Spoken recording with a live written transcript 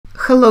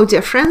Hello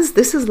dear friends,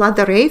 this is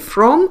Ladare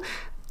from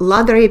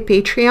Ladare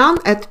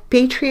Patreon at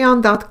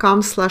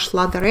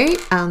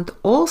patreon.com/Ladare and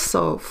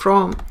also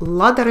from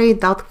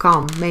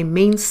ladare.com, my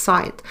main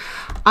site.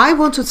 I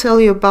want to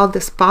tell you about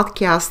this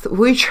podcast,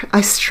 which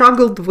I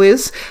struggled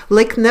with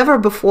like never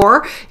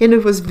before, and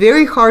it was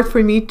very hard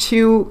for me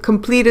to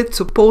complete it,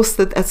 to post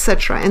it,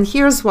 etc. And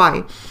here's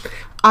why.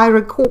 I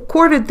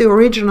recorded the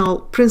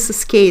original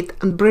Princess Kate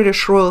and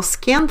British Royal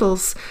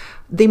Scandals,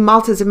 the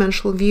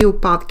Multidimensional View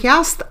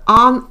podcast,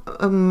 on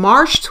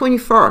March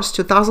 21st,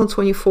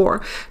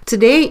 2024.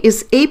 Today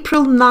is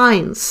April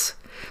 9th,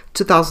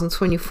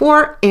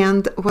 2024,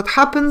 and what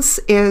happens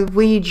is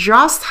we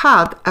just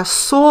had a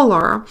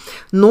solar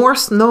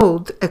North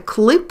Node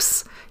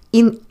eclipse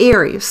in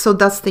Aries. So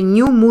that's the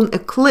new moon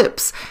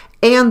eclipse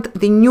and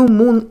the new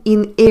moon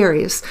in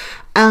Aries.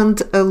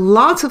 And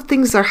lots of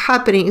things are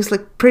happening. It's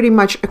like pretty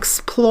much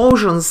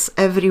explosions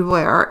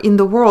everywhere in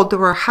the world. They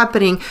were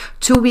happening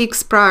 2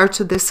 weeks prior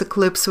to this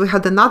eclipse. We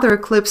had another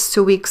eclipse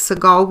 2 weeks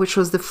ago, which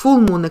was the full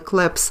moon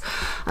eclipse.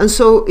 And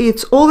so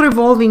it's all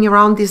revolving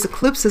around these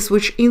eclipses,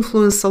 which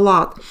influence a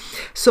lot.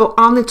 So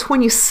on the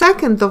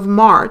 22nd of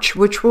March,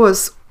 which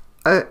was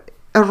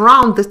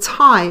around the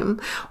time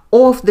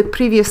of the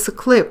previous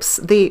eclipse,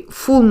 the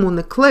full moon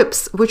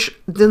eclipse, which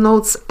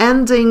denotes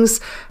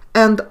endings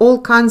and all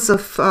kinds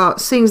of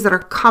things that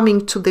are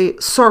coming to the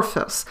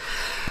surface.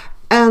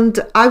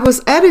 And I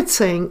was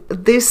editing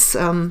this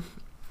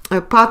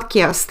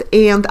podcast,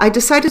 and I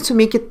decided to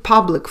make it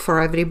public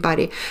for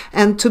everybody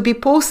and to be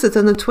posted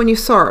on the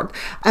 23rd.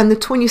 And the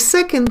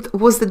 22nd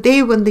was the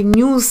day when the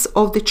news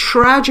of the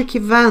tragic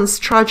events,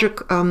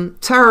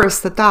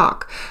 terrorist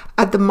attack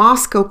at the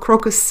Moscow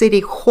Crocus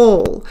City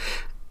Hall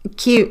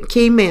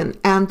came in,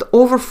 and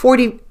over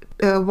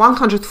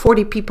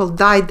 140 people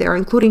died there,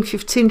 including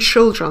 15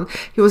 children.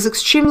 It was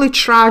extremely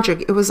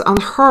tragic. It was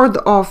unheard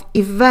of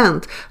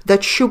event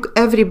that shook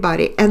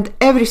everybody, and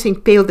everything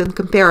paled in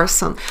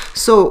comparison.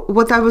 So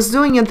what I was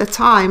doing at the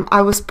time,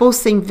 I was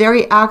posting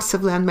very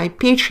actively on my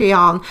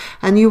Patreon,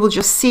 and you will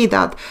just see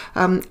that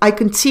I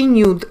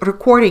continued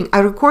recording. I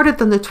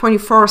recorded on the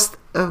 21st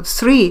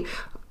 3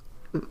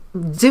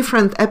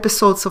 different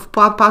episodes of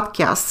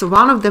podcasts,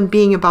 one of them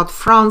being about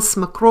France,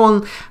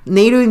 Macron,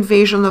 NATO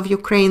invasion of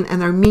Ukraine,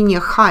 and Armenia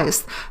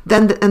heist.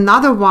 Then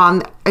another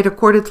one I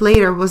recorded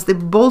later was the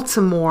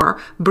Baltimore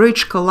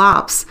bridge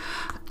collapse,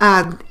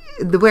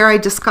 where I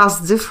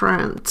discussed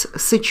different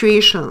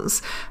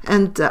situations.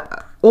 And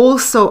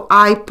also,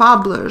 I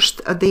published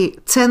the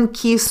 10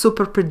 key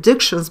super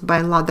predictions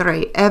by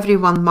Ladare,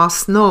 everyone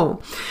must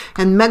know,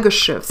 and mega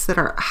shifts that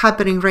are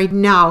happening right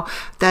now.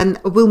 Then,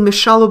 will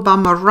Michelle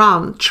Obama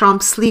run?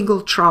 Trump's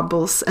legal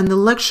troubles, and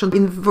election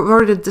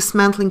inverted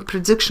dismantling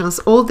predictions.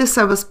 All this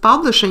I was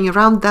publishing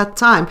around that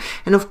time.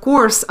 And of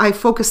course, I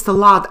focused a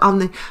lot on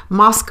the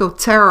Moscow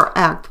Terror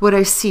Act, where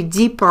I see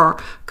deeper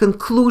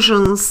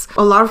conclusions.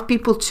 A lot of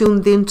people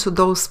tuned into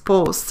those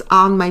posts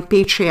on my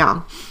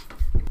Patreon.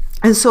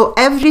 And so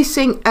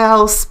everything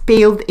else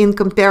paled in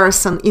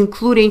comparison,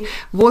 including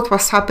what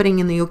was happening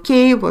in the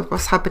UK, what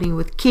was happening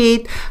with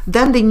Kate.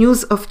 Then the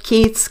news of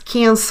Kate's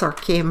cancer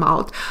came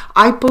out.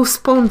 I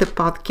postponed the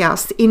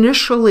podcast,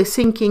 initially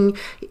thinking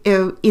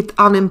it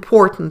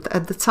unimportant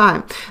at the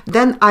time.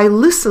 Then I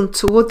listened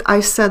to what I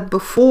said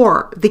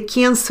before the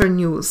cancer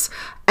news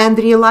and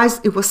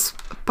realized it was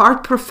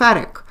part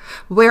prophetic,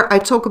 where I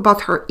talk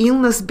about her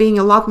illness being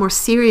a lot more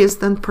serious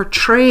than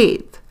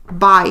portrayed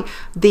by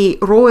the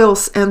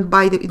royals and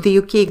by the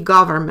UK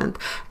government.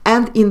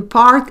 And in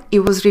part, it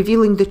was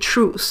revealing the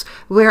truth,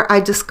 where I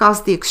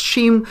discussed the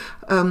extreme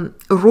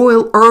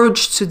royal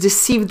urge to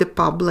deceive the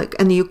public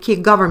and the UK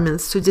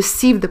governments to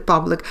deceive the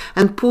public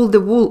and pull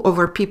the wool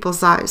over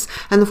people's eyes.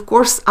 And of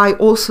course, I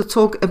also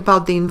talk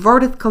about the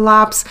inverted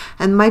collapse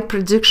and my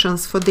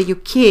predictions for the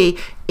UK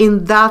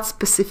in that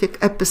specific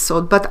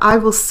episode, but I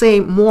will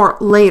say more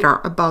later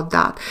about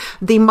that.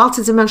 The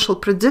multidimensional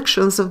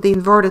predictions of the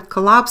inverted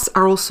collapse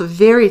are also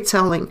very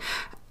telling,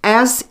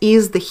 as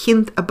is the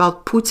hint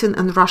about Putin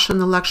and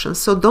Russian elections.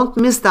 So don't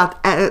miss that.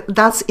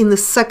 That's in the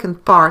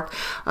second part.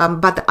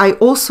 But I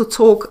also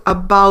talk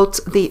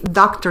about the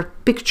doctored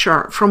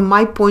picture from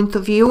my point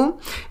of view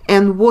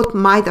and what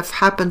might have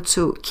happened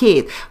to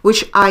Kate,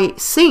 which I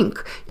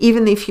think,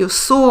 even if you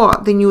saw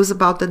the news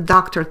about the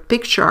doctored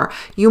picture,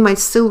 you might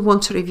still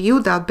want to review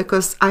that,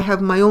 because I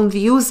have my own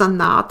views on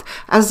that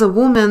as a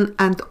woman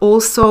and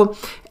also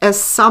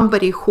as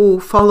somebody who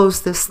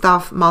follows this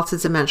stuff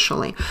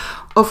multidimensionally.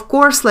 Of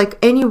course, like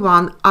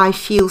anyone, I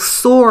feel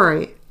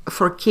sorry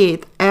for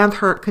Kate and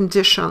her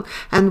condition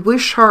and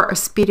wish her a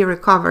speedy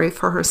recovery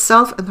for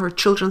herself and her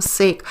children's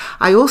sake.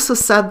 I also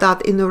said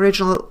that in the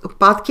original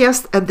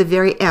podcast at the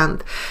very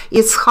end.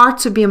 It's hard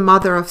to be a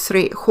mother of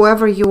 3,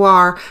 whoever you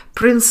are,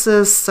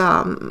 princess,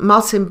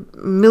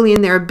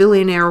 multi-millionaire,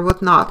 billionaire,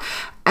 whatnot.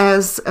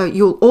 As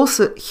you'll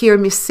also hear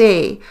me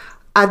say,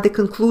 at the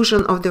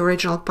conclusion of the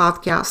original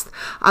podcast.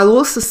 I'll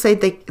also say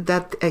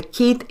that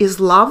Kate is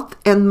loved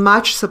and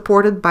much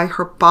supported by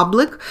her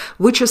public,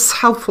 which is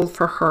helpful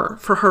for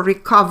her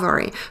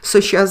recovery. So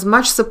she has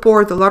much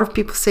support. A lot of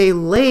people say,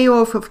 lay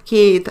off of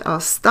Kate,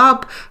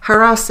 stop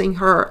harassing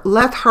her,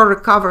 let her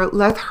recover,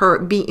 let her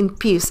be in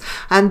peace.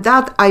 And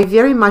that I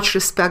very much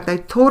respect. I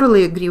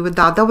totally agree with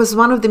that. That was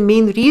one of the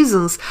main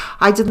reasons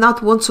I did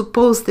not want to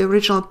post the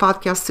original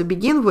podcast to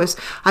begin with.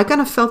 I kind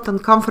of felt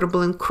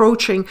uncomfortable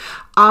encroaching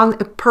on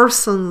a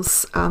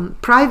person's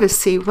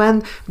privacy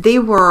when they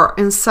were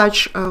in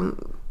such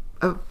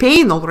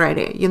pain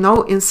already, you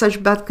know, in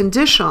such bad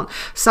condition.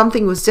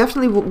 Something was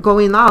definitely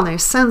going on. I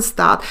sensed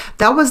that.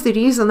 That was the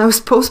reason I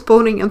was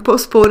postponing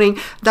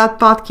that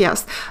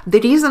podcast. The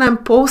reason I'm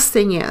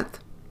posting it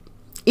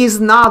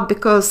is not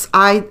because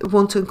I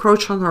want to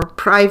encroach on her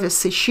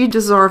privacy. She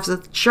deserves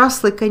it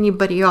just like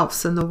anybody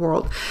else in the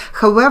world.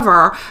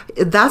 However,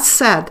 that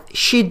said,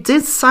 she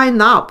did sign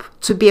up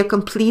to be a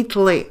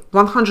completely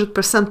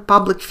 100%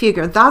 public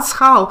figure. That's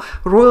how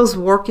royals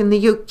work in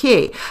the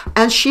UK.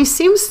 And she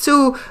seems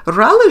to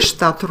relish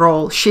that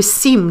role. She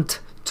seemed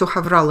to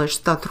have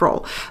relished that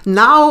role.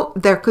 Now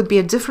there could be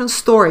a different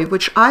story,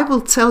 which I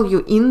will tell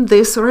you in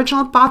this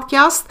original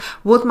podcast,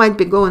 what might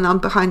be going on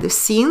behind the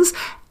scenes,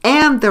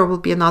 and there will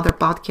be another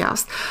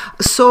podcast.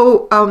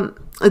 So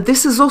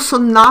this is also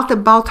not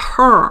about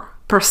her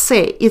per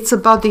se. It's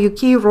about the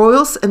UK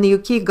royals and the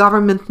UK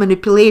government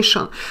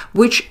manipulation,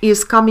 which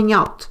is coming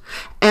out.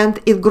 And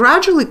it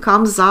gradually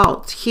comes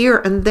out here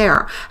and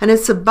there. And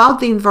it's about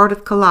the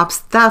inverted collapse.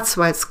 That's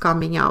why it's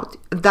coming out.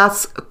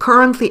 That's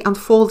currently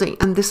unfolding.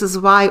 And this is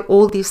why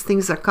all these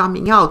things are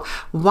coming out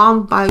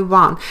one by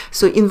one.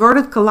 So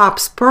inverted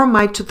collapse, per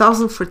my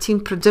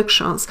 2014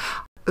 predictions,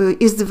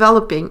 is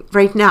developing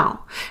right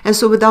now. And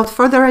so without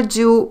further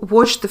ado,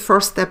 watch the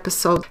first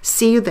episode.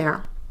 See you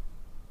there.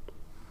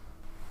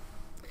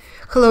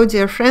 Hello,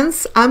 dear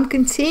friends. I'm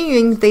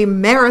continuing the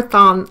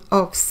marathon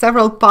of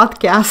several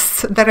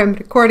podcasts that I'm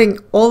recording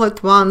all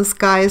at once,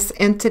 guys.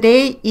 And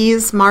today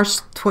is March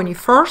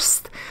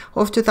 21st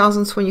of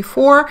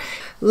 2024.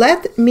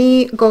 Let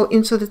me go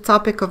into the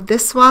topic of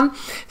this one.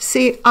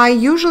 See, I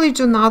usually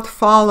do not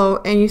follow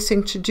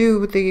anything to do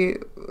with the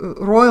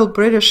royal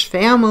British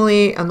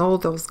family and all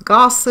those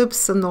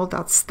gossips and all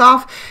that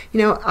stuff.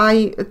 You know,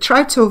 I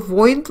try to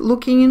avoid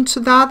looking into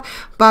that,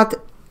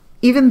 but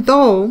even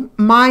though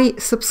my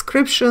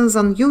subscriptions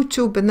on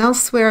YouTube and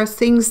elsewhere,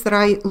 things that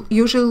I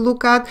usually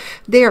look at,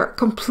 they're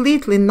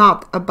completely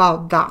not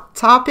about that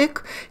topic.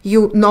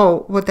 You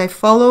know what I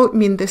follow. I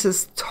mean, this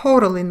is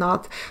totally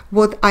not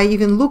what I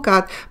even look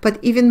at. But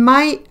even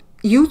my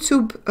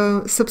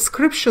YouTube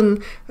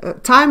subscription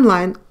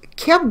timeline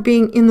kept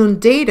being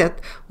inundated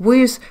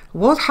with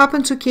what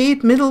happened to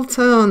Kate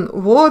Middleton,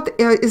 what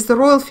is the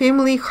royal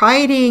family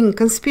hiding,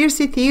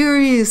 conspiracy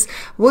theories,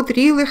 what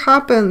really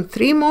happened,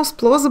 3 most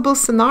plausible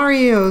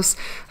scenarios,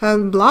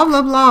 and blah,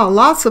 blah, blah,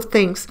 lots of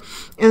things.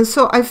 And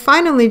so I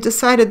finally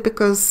decided,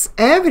 because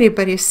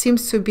everybody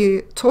seems to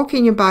be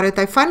talking about it,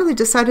 I finally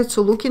decided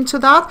to look into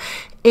that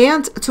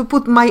and to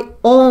put my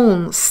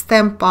own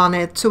stamp on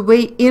it, to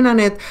weigh in on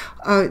it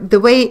the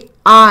way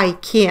I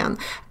can.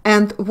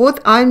 And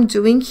what I'm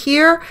doing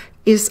here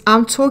is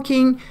I'm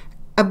talking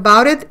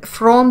about it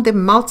from the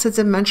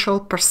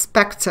multidimensional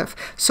perspective.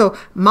 So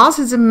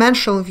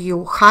multidimensional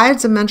view, higher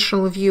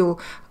dimensional view,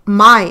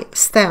 my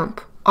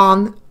stamp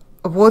on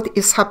what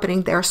is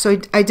happening there.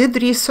 So I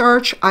did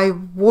research, I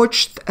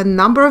watched a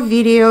number of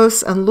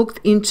videos and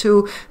looked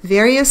into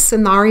various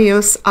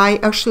scenarios. I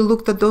actually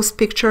looked at those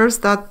pictures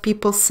that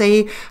people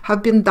say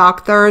have been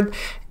doctored,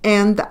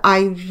 and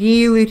I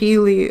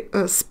really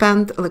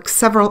spent like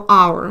several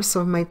hours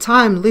of my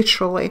time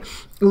literally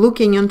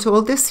looking into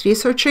all this,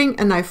 researching,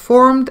 and I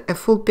formed a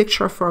full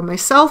picture for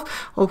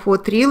myself of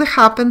what really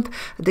happened,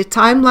 the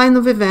timeline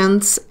of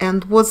events,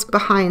 and what's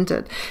behind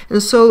it.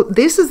 And so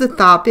this is the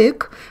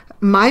topic,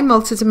 my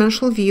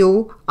multidimensional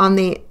view on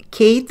the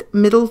Kate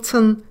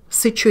Middleton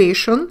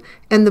situation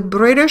and the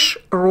British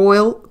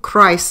royal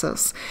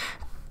crisis.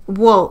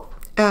 Well,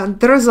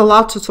 there is a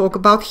lot to talk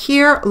about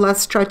here.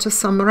 Let's try to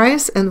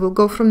summarize and we'll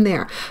go from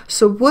there.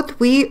 So what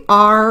we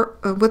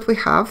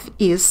have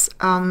is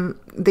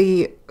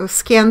the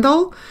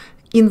scandal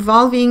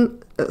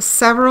involving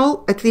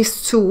several, at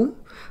least 2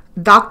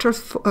 doctored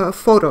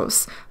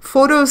photos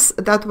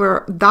that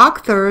were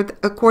doctored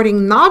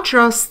according not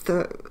just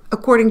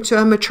according to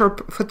amateur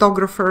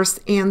photographers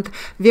and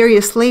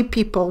various lay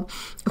people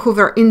who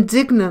were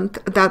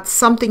indignant that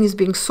something is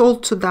being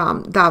sold to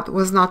them that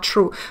was not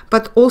true,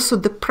 but also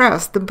the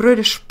press, the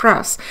British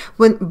press.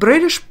 When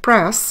British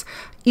press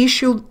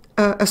issued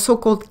a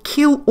so-called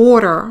kill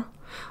order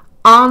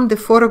on the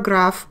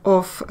photograph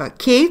of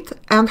Kate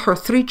and her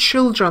 3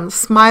 children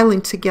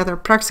smiling together,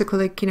 practically,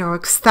 like, you know,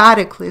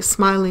 ecstatically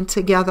smiling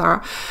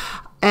together,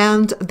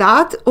 And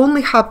that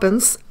only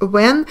happens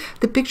when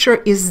the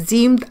picture is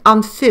deemed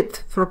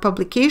unfit for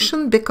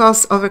publication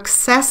because of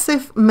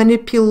excessive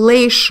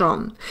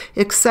manipulation,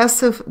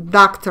 excessive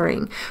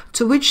doctoring,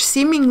 to which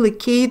seemingly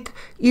Kate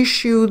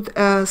issued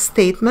a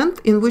statement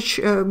in which,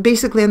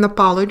 basically an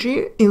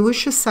apology, in which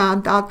she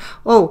said that,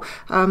 oh,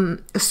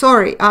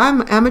 sorry,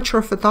 I'm an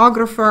amateur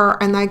photographer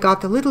and I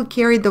got a little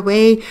carried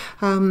away,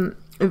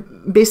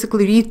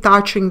 basically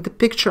retouching the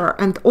picture,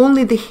 and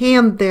only the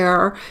hand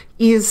there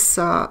is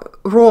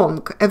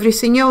wrong.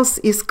 Everything else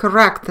is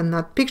correct in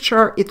that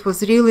picture. It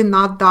was really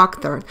not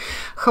doctored.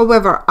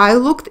 However, I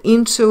looked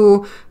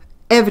into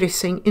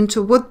everything,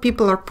 into what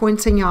people are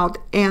pointing out,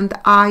 and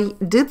I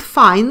did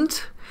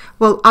find,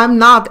 well, I'm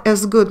not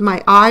as good,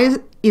 my eye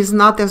is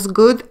not as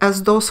good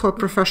as those who are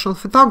professional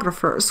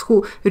photographers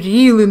who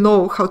really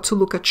know how to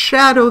look at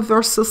shadow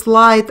versus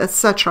light,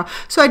 etc.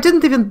 So I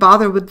didn't even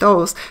bother with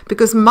those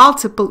because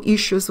multiple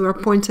issues were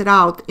pointed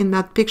out in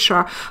that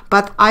picture.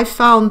 But I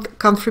found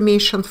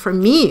confirmation for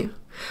me,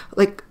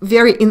 like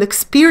very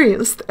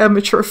inexperienced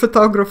amateur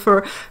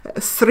photographer,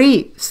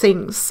 3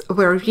 things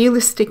were really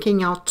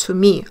sticking out to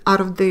me out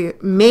of the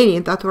many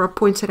that were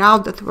pointed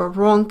out that were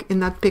wrong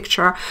in that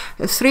picture.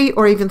 3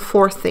 or even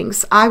 4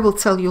 things. I will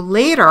tell you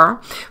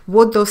later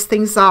what those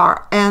things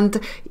are,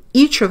 and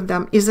each of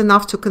them is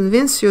enough to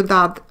convince you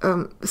that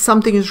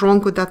something is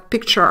wrong with that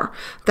picture,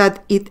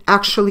 that it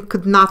actually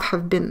could not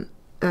have been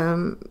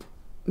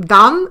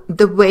done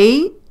the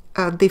way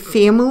the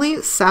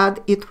family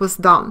said it was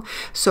done.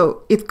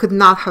 So it could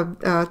not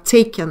have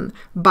taken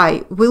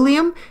by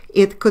William,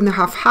 it couldn't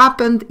have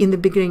happened in the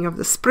beginning of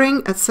the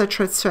spring,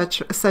 etc.,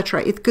 etc.,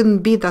 etc. It couldn't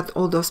be that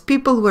all those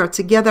people were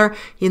together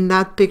in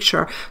that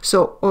picture.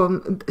 So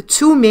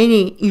too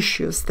many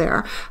issues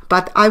there,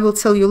 but I will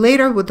tell you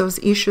later what those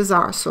issues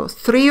are. So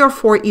 3 or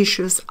 4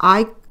 issues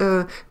I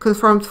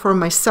confirmed for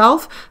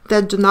myself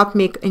that do not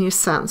make any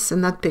sense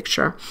in that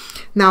picture.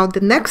 Now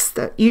the next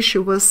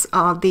issue was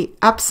the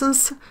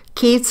absence,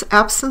 Kate's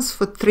absence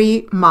for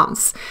 3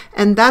 months,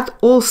 and that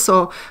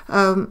also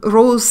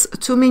rose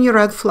too many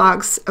red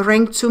flags,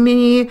 rang too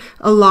many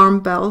alarm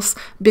bells,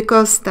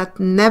 because that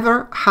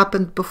never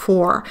happened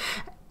before.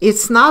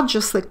 It's not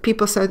just like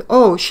people said,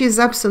 oh, she's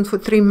absent for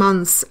 3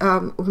 months,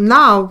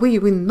 now we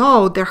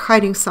know they're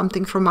hiding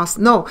something from us.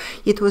 No,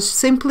 it was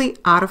simply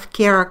out of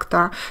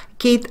character.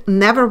 Kate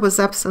never was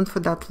absent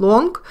for that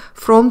long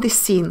from the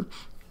scene.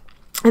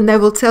 And I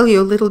will tell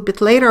you a little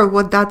bit later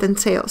what that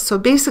entails. So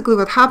basically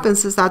what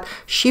happens is that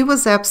she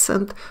was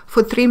absent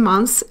for 3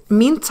 months.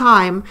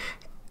 Meantime,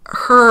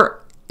 her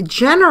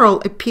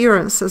general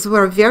appearances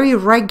were very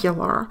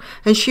regular,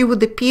 and she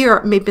would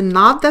appear maybe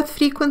not that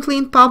frequently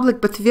in public,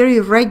 but very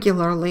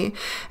regularly.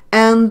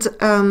 And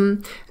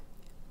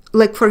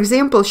like, for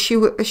example,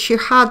 she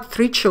had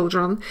 3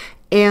 children,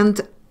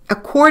 and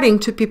according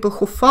to people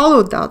who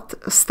followed that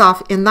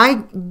stuff, and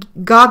I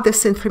got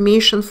this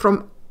information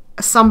from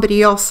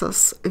somebody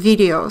else's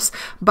videos,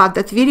 but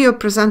that video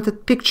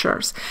presented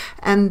pictures,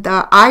 and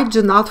I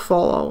do not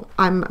follow,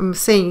 I'm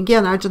saying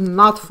again, I do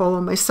not follow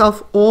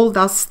myself all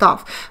that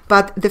stuff.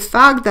 But the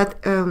fact that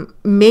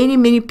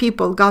many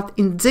people got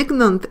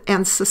indignant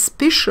and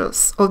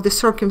suspicious of the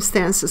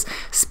circumstances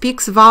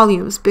speaks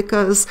volumes,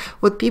 because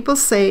what people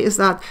say is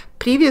that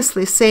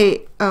previously,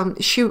 say,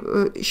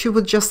 she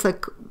would just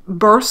like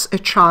birth a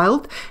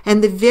child,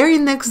 and the very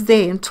next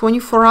day, in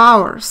 24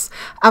 hours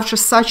after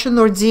such an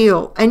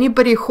ordeal,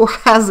 anybody who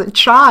has a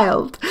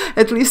child,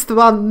 at least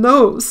one,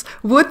 knows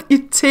what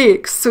it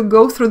takes to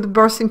go through the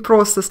birthing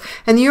process,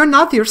 and you're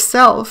not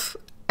yourself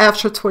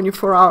after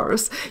 24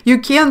 hours. You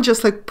can't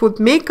just like put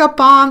makeup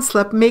on,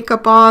 slap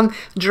makeup on,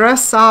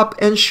 dress up,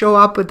 and show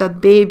up with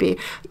that baby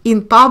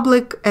in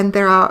public. And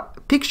there are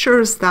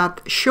pictures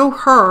that show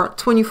her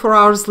 24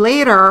 hours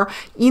later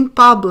in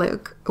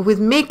public with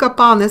makeup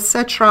on,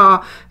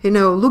 etc., you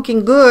know,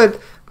 looking good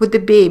with the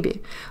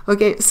baby.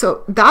 Okay,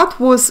 so that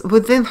was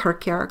within her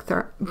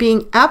character,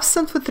 being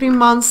absent for 3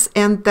 months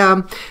and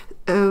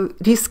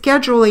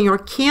rescheduling or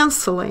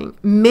canceling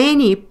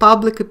many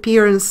public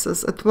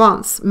appearances at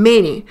once.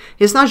 Many.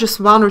 It's not just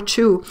 1 or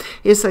 2.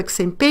 It's like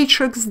St.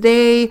 Patrick's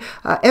Day.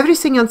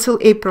 Everything until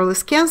April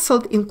is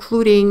canceled,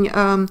 including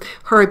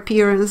her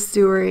appearance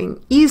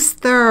during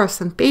Easter,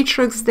 St.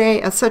 Patrick's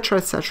Day, etc.,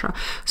 etc.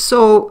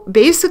 So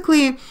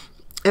basically,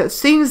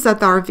 things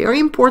that are very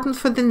important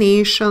for the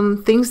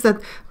nation, things that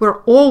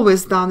were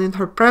always done in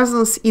her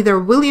presence, either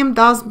William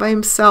does by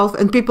himself,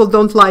 and people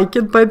don't like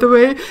it, by the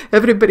way.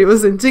 Everybody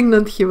was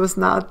indignant. He was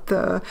not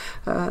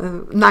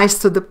nice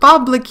to the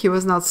public. He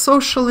was not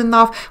social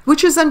enough,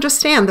 which is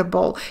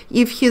understandable.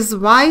 If his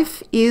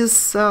wife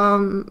is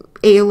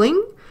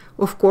ailing,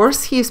 of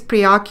course, he is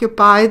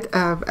preoccupied,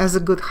 as a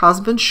good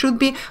husband should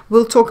be.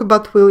 We'll talk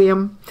about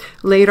William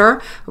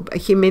later.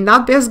 He may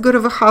not be as good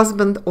of a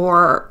husband,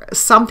 or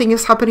something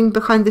is happening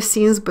behind the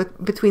scenes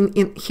but between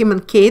him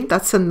and Kate.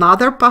 That's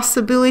another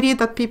possibility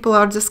that people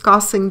are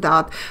discussing,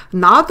 that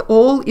not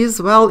all is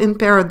well in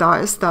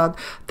paradise, that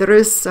there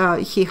is,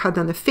 he had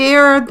an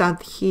affair,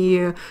 that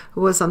he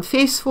was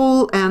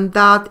unfaithful, and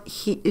that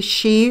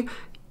she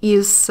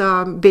is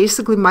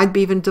basically might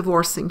be even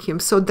divorcing him.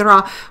 So there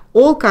are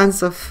all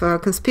kinds of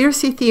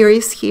conspiracy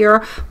theories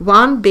here.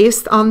 One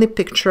based on the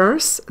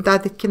pictures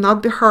that it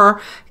cannot be her.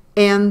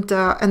 And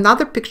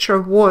another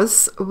picture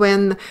was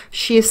when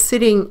she is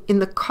sitting in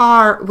the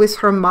car with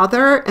her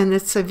mother, and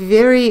it's a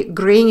very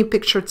grainy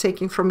picture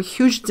taken from a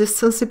huge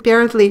distance,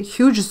 apparently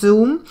huge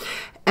zoom.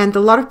 And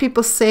a lot of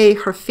people say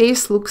her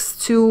face looks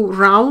too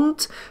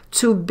round,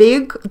 too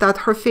big, that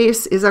her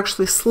face is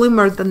actually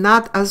slimmer than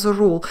that as a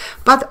rule.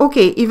 But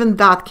okay, even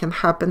that can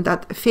happen,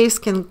 that face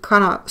can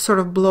kind of sort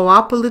of blow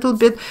up a little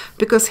bit,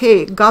 because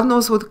hey, God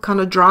knows what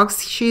kind of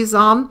drugs she's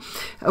on,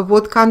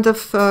 what kind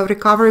of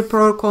recovery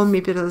protocol,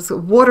 maybe there's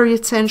water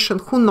retention,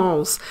 who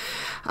knows.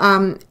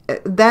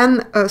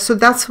 So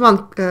that's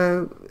one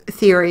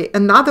theory.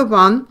 Another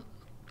one,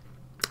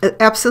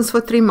 absence for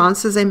 3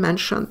 months, as I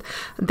mentioned.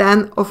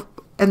 Then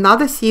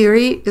another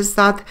theory is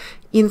that,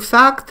 in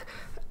fact,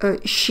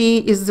 she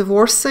is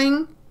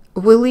divorcing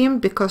William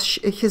because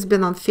he's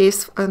been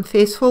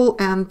unfaithful,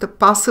 and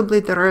possibly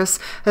there is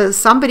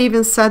somebody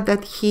even said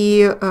that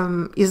he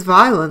is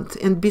violent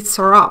and beats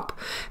her up,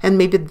 and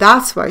maybe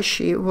that's why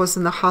she was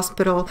in the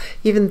hospital.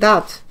 Even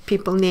that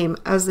people name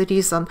as a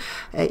reason.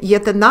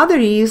 Yet another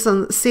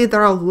reason, see,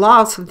 there are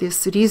lots of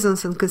these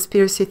reasons and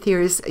conspiracy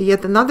theories.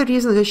 Yet another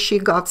reason is she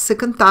got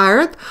sick and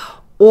tired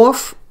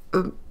of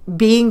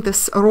being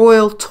this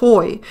royal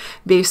toy,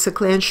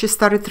 basically, and she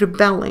started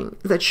rebelling,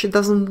 that she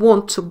doesn't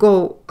want to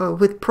go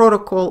with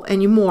protocol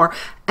anymore.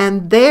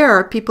 And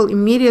there people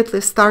immediately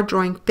start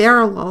drawing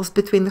parallels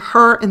between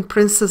her and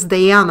Princess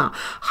Diana,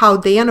 how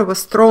Diana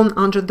was thrown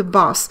under the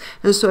bus.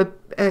 And so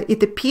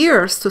it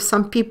appears to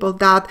some people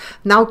that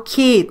now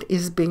Kate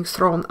is being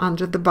thrown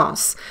under the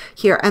bus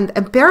here.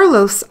 And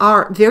parallels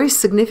are very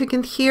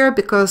significant here,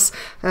 because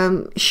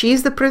she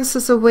is the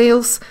Princess of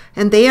Wales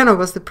and Diana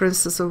was the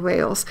Princess of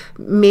Wales,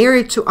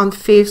 married to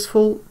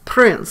unfaithful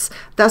prince.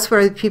 That's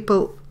where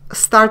people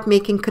start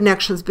making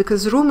connections,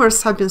 because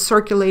rumors have been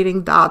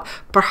circulating that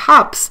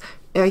perhaps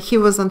he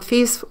was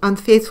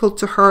unfaithful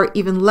to her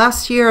even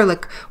last year,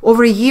 like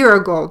over a year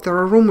ago. There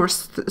are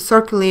rumors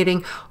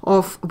circulating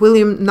of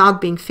William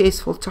not being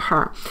faithful to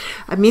her.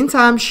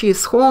 Meantime, she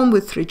is home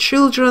with 3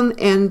 children,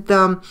 and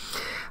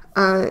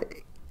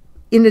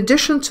in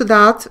addition to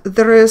that,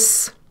 there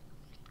is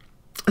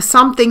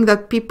something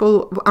that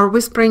people are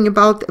whispering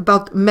about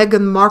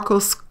Meghan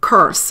Markle's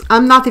curse.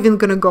 I'm not even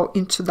going to go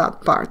into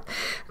that part.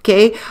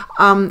 Okay,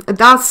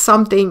 that's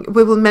something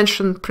we will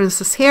mention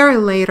Princess Harry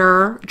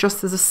later,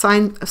 just as a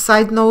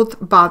side note,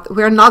 but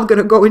we're not going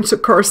to go into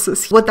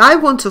curses. What I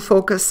want to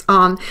focus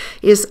on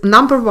is,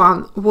 number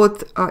one,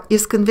 what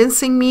is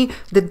convincing me,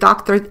 the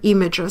doctored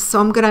images. So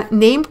I'm going to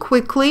name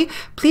quickly.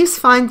 Please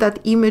find that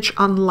image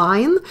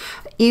online.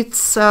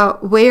 It's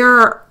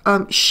where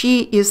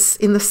she is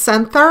in the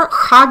center,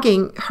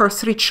 hugging her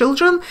 3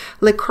 children,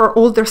 like her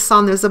older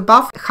son is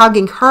above,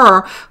 hugging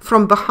her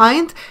from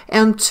behind,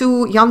 and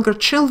 2 younger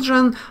children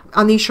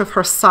on each of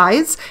her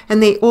sides,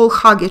 and they all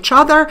hug each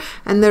other,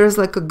 and there is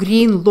like a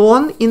green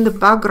lawn in the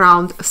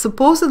background.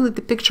 Supposedly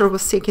the picture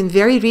was taken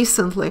very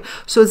recently,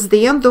 so it's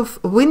the end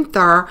of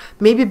winter,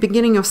 maybe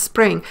beginning of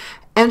spring.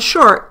 And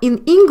sure,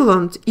 in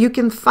England you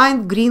can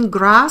find green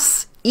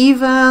grass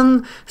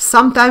even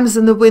sometimes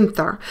in the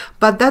winter,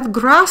 but that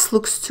grass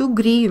looks too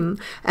green,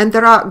 and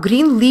there are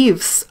green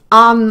leaves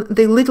on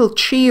the little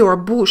tree or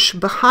bush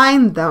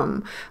behind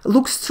them.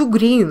 Looks too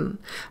green,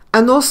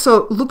 and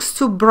also looks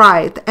too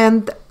bright.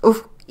 And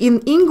in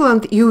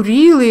England you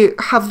really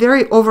have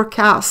very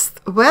overcast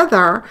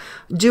weather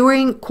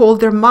during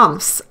colder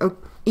months.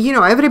 You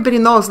know, everybody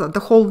knows that, the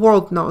whole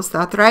world knows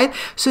that, right?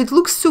 So it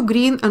looks too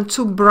green and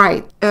too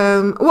bright.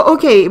 Well,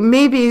 okay,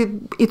 maybe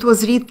it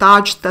was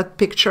retouched, that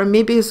picture,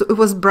 maybe it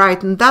was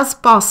brightened, that's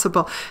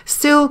possible.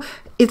 Still,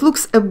 it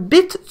looks a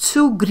bit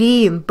too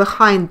green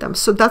behind them.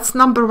 So that's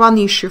number one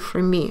issue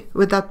for me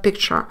with that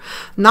picture.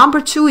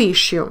 Number two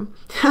issue,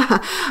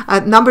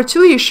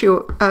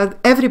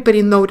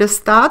 everybody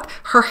noticed that,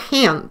 her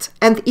hand,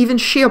 and even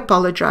she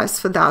apologized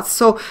for that.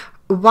 So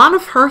one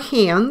of her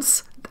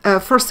hands,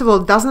 first of all,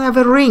 doesn't have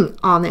a ring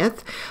on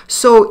it.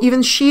 So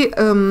even she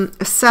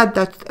said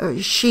that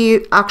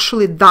she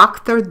actually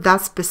doctored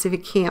that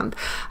specific hand.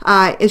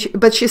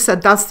 But she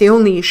said that's the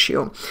only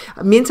issue.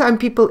 Meantime,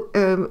 people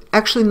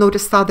actually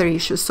noticed other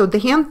issues. So the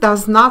hand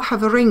does not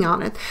have a ring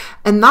on it.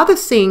 Another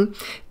thing,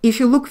 if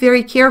you look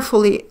very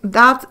carefully,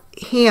 that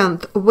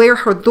hand where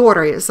her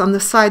daughter is, on the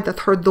side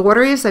that her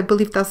daughter is, I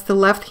believe that's the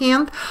left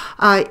hand.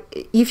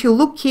 If you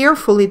look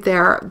carefully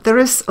there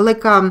is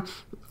like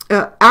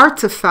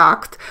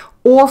artifact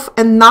of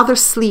another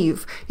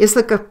sleeve. It's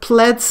like a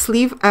plaid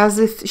sleeve, as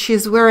if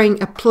she's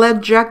wearing a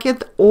plaid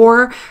jacket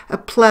or a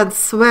plaid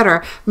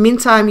sweater.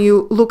 Meantime,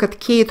 you look at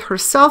Kate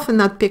herself in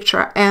that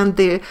picture,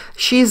 and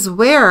she's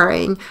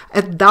wearing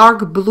a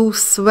dark blue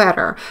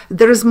sweater.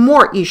 There is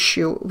more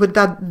issue with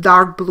that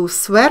dark blue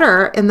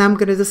sweater, and I'm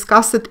going to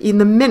discuss it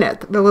in a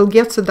minute, but we'll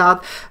get to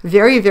that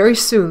very, very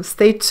soon.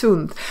 Stay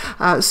tuned.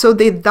 So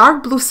the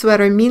dark blue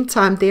sweater,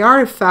 meantime, the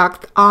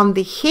artifact on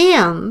the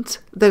hand,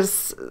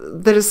 there's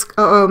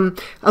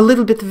a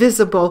little bit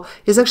visible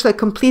is actually a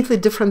completely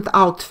different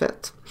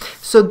outfit.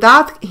 So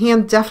that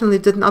hand definitely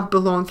did not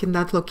belong in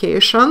that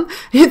location.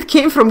 It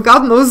came from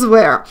God knows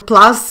where.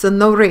 Plus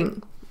no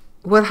ring.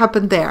 What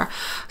happened there?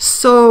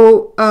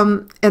 So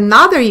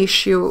another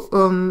issue,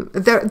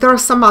 there are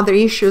some other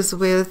issues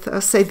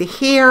with say the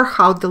hair,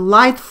 how the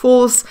light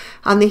falls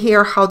on the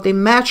hair, how they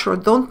match or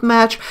don't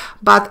match.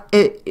 But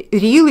a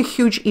really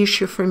huge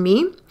issue for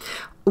me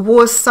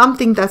was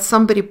something that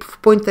somebody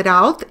pointed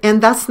out,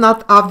 and that's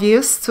not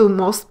obvious to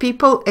most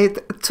people. It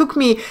took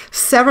me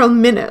several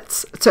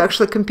minutes to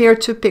actually compare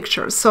two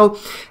pictures. So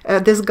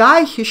this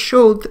guy, he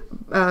showed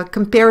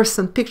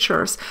comparison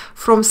pictures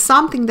from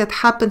something that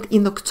happened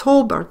in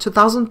October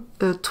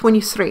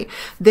 2023.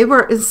 They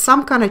were in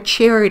some kind of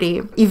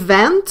charity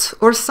event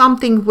or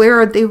something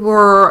where they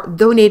were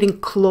donating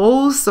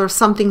clothes or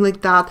something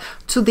like that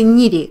to the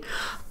needy.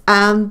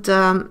 And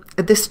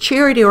this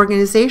charity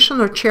organization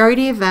or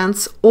charity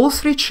events, all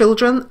three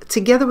children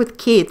together with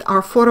Kate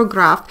are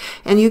photographed,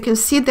 and you can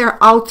see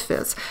their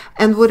outfits.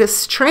 And what is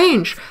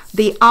strange,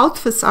 the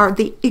outfits are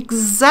the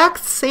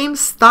exact same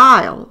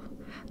style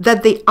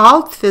that the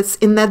outfits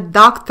in that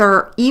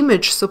doctor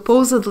image,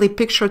 supposedly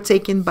picture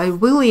taken by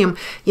William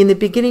in the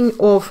beginning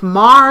of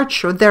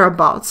March or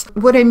thereabouts.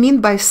 What I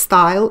mean by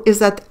style is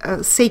that,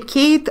 say,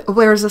 Kate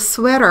wears a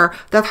sweater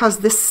that has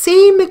the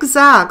same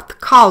exact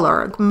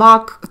color,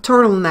 mock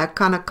turtleneck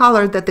kind of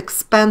color that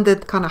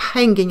expanded, kind of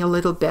hanging a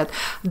little bit.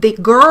 The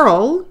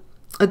girl,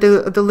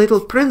 the little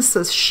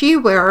princess, she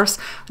wears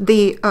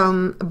the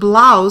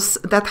blouse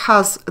that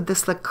has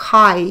this like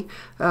high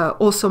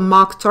also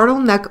mock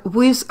turtleneck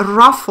with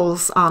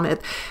ruffles on it,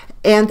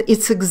 and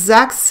it's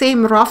exact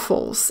same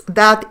ruffles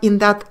that in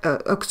that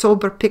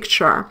October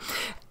picture.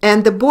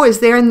 And the boys,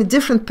 they're in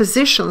different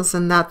positions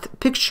in that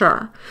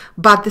picture,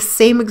 but the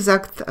same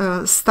exact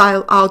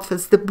style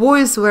outfits. The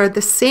boys wear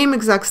the same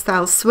exact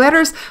style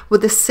sweaters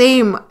with the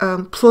same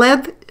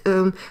plaid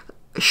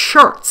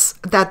shirts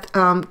that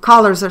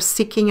colors are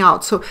sticking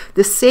out. So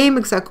the same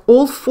exact,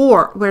 all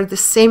four wear the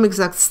same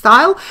exact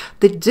style.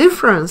 The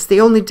difference,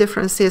 the only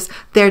difference is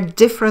they're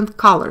different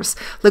colors.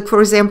 Like, for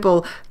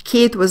example,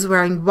 Kate was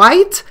wearing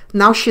white,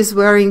 now she's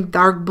wearing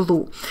dark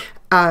blue.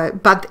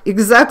 But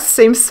exact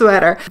same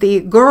sweater.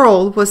 The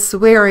girl was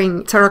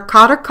wearing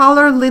terracotta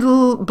color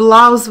little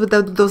blouse with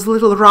those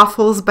little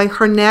ruffles by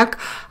her neck,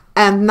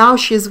 and now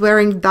she's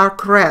wearing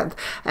dark red.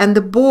 And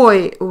the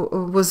boy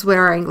was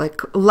wearing like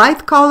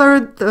light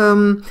colored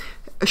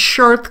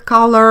shirt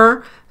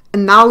color,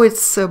 and now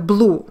it's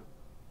blue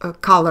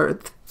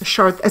colored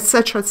shirt,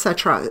 etc.,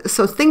 etc.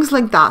 So things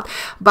like that.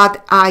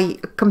 But I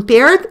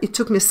compared, it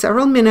took me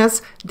several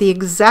minutes, the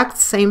exact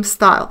same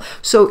style.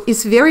 So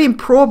it's very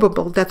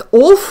improbable that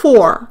all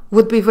four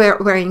would be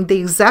wearing the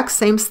exact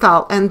same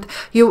style. And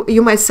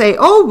you might say,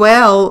 oh,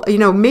 well, you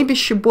know, maybe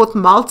she bought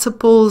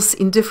multiples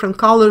in different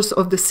colors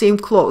of the same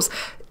clothes.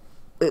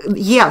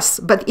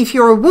 Yes, but if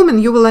you're a woman,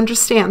 you will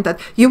understand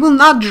that you will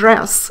not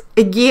dress,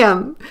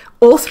 again,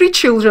 all three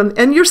children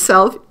and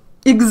yourself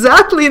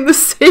exactly in the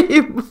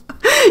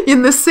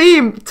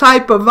same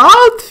type of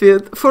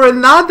outfit for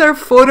another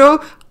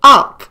photo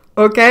up,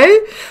 okay?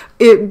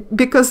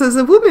 Because as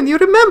a woman, you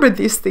remember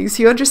these things,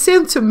 you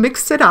understand to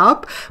mix it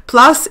up,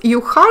 plus you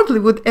hardly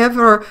would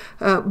ever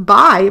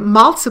buy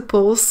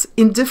multiples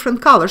in different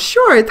colors.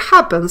 Sure, it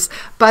happens,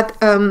 but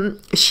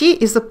she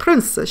is a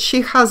princess,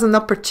 she has an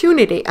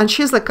opportunity, and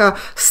she's like a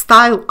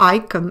style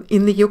icon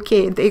in the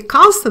UK. They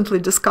constantly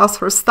discuss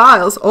her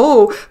styles.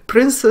 Oh,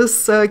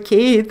 Princess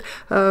Kate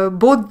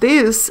bought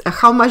this,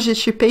 how much did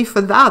she pay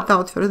for that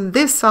outfit,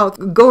 this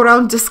outfit, go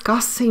around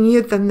discussing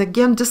it and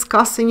again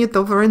discussing it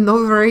over and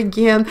over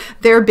again.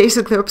 They're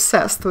basically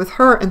obsessed with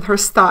her and her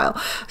style.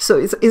 So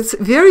it's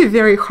very,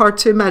 very hard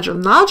to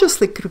imagine, not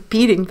just like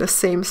repeating the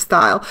same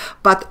style,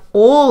 but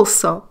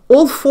also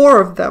all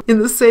four of them in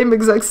the same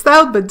exact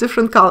style, but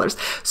different colors.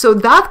 So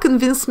that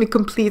convinced me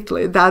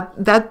completely that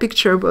that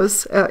picture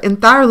was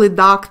entirely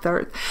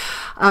doctored.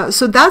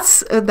 So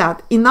that's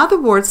that. In other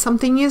words,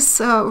 something is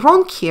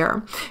wrong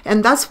here.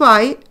 And that's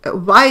why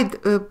wide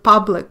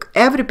public,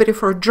 everybody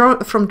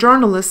from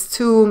journalists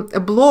to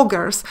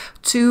bloggers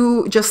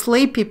to just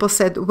lay people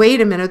said,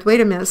 wait a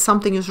minute,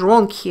 something is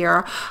wrong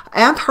here.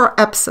 And her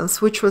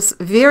absence, which was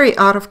very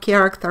out of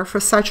character for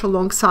such a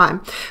long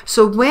time.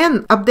 So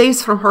when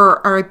updates from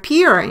her are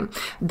appearing,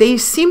 they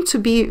seem to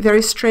be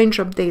very strange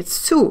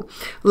updates too.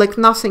 Like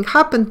nothing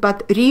happened,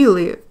 but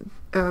really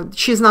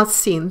she's not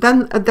seen.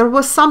 Then there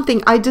was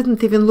something, I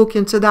didn't even look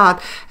into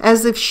that,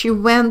 as if she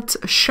went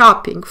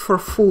shopping for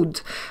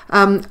food.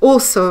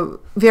 Also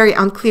very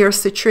unclear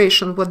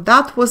situation what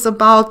that was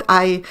about.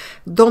 I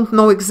don't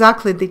know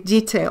exactly the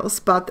details,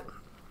 but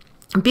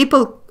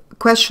people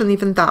question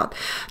even that.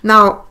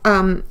 Now,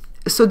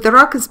 so there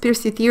are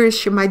conspiracy theories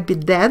she might be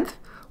dead,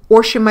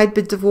 or she might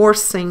be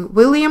divorcing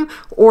William,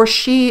 or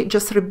she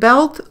just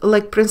rebelled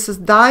like Princess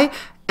Di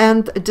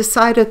and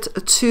decided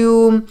to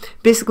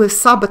basically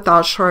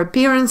sabotage her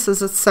appearances,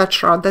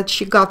 etc., that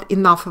she got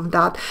enough of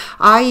that.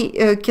 I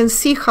can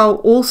see how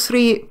all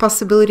three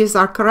possibilities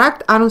are correct.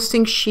 I don't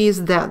think she is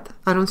dead.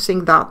 I don't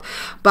think that.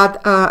 But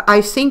I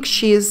think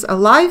she is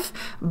alive,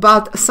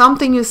 but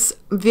something is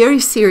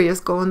very serious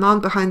going on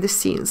behind the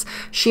scenes.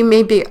 She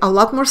may be a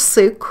lot more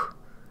sick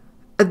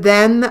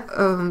than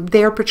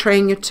they're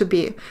portraying it to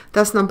be.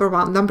 That's number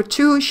one. Number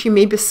two, she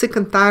may be sick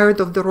and tired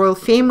of the royal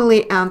family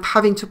and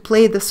having to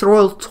play this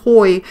royal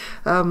toy,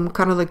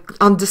 kind of like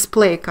on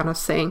display kind of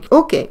thing.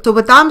 Okay, so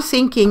what I'm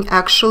thinking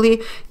actually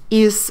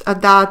is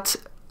that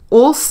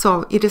also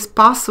it is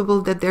possible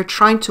that they're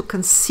trying to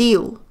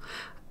conceal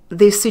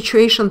the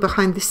situation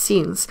behind the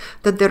scenes,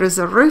 that there is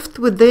a rift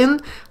within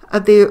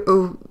the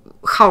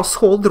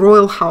household,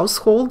 royal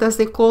household as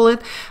they call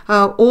it.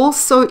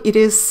 Also it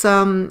is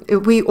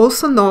we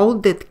also know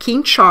that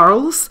King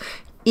Charles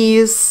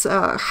is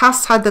has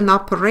had an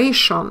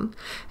operation,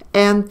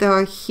 and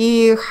he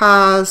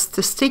has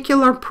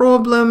testicular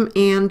problem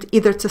and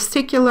either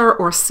testicular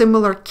or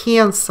similar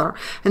cancer,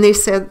 and they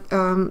said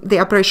the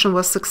operation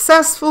was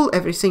successful,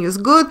 everything is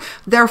good,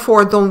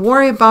 therefore don't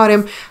worry about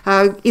him.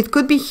 It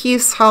could be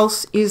his health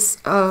is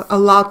a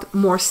lot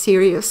more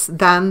serious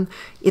than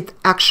it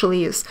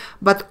actually is.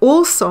 But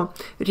also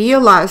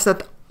realize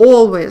that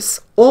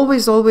always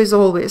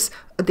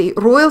the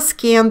royal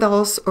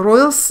scandals,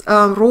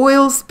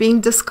 royals being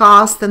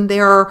discussed, and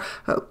their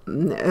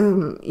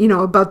you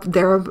know, about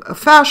their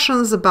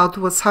fashions, about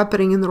what's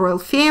happening in the royal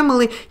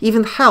family,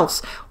 even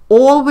health,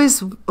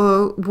 always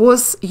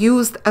was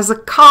used as a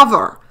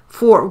cover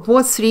for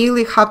what's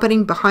really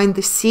happening behind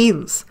the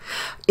scenes.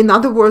 In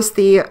other words,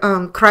 the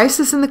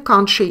crisis in the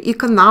country,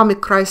 economic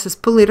crisis,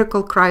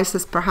 political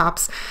crisis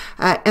perhaps,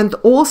 and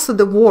also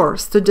the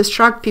wars, to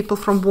distract people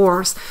from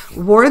wars,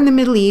 war in the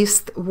Middle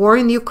East, war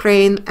in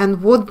Ukraine,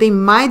 and what they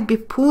might be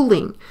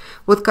pulling,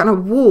 what kind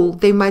of wool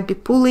they might be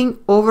pulling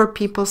over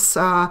people's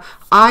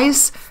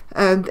eyes.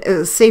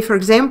 Say, for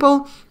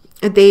example,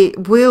 they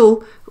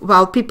will,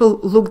 while people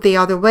look the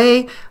other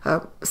way,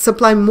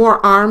 supply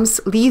more arms,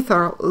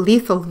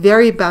 lethal,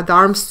 very bad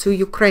arms to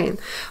Ukraine.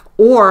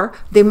 Or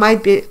they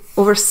might be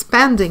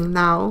overspending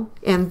now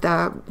and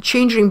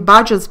changing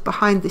budgets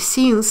behind the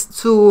scenes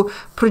to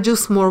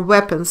produce more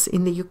weapons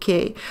in the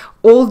UK.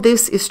 All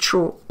this is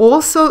true.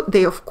 Also,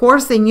 of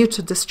course, they need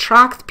to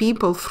distract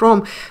people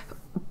from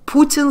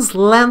Putin's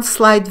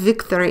landslide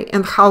victory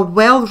and how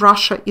well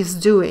Russia is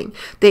doing.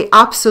 They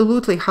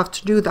absolutely have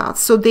to do that.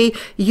 So they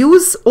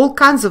use all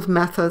kinds of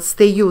methods.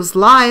 They use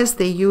lies,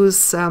 they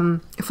use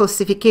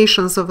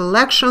falsifications of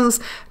elections,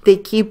 they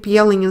keep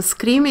yelling and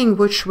screaming,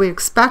 which we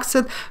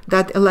expected,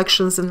 that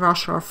elections in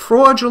Russia are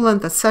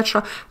fraudulent,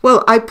 etc.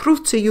 Well, I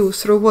proved to you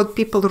through what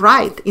people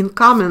write in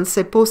comments.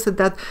 I posted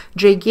that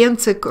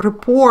gigantic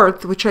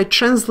report, which I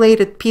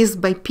translated piece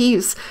by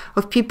piece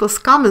of people's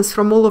comments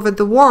from all over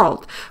the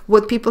world,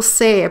 what people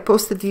say. I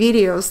posted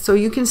videos, so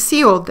you can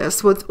see all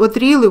this, what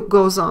really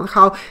goes on,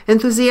 how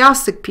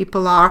enthusiastic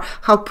people are,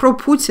 how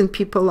pro-Putin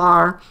people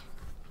are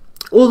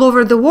all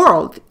over the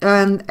world,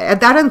 and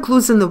that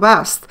includes in the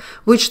West,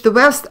 which the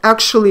West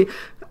actually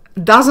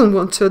doesn't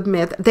want to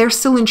admit. They're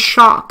still in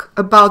shock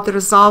about the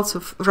results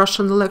of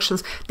Russian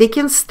elections. They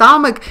can't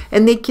stomach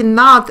and they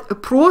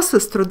cannot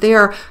process through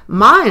their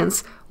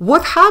minds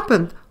what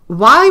happened.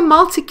 Why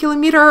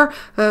multi-kilometer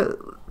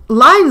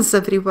lines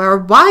everywhere?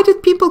 Why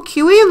did people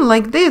queue in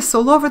like this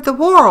all over the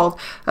world?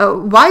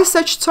 Why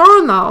such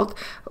turnout?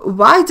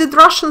 Why did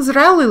Russians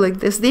rally like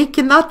this? They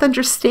cannot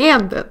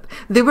understand it.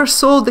 They were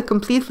sold a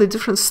completely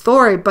different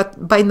story,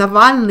 but by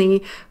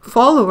Navalny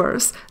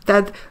followers,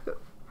 that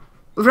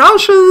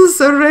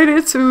Russians are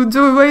ready to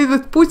do away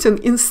with Putin.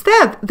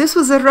 Instead, this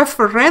was a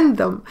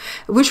referendum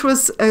which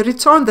was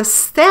returned a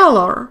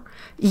stellar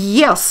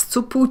yes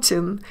to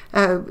Putin,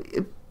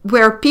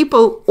 where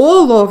people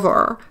all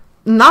over,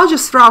 not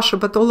just Russia,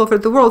 but all over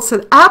the world,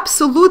 said,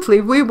 absolutely,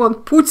 we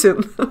want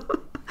Putin.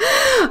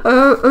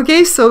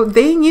 Okay, so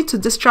they need to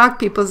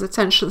distract people's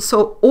attention.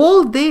 So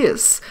all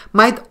this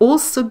might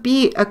also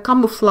be a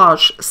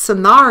camouflage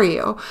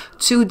scenario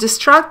to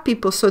distract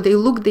people so they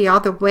look the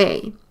other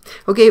way.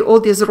 Okay, all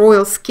these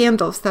royal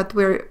scandals that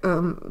we're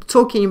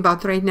talking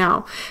about right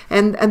now.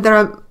 And there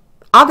are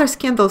other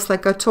scandals,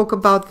 like I talk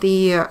about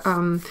the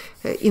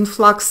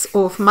influx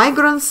of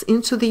migrants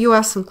into the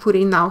US,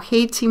 including now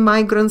Haiti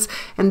migrants,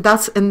 and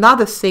that's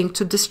another thing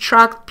to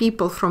distract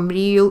people from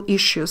real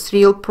issues,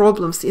 real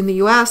problems in the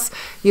US,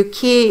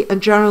 UK,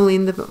 and generally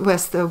in the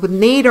West, with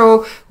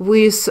NATO,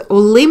 with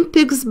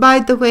Olympics, by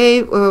the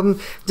way,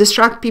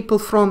 distract people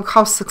from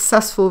how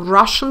successful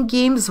Russian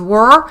games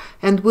were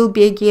and will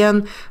be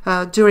again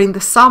during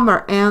the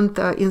summer and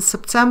in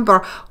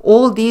September.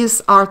 All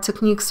these are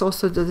techniques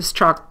also to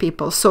distract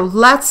people. So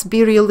let's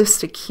be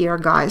realistic here,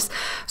 guys.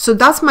 So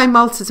that's my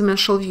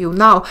multidimensional view.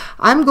 Now,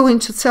 I'm going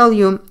to tell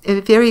you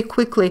very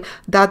quickly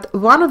that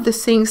one of the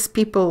things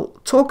people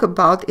talk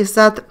about is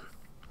that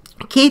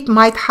Kate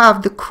might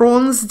have the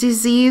Crohn's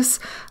disease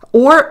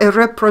or a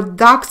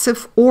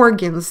reproductive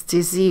organs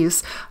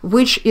disease,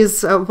 which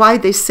is why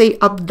they say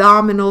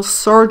abdominal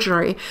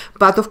surgery.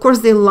 But of course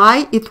they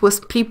lie, it was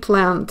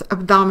pre-planned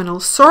abdominal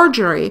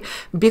surgery,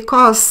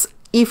 because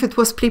if it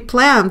was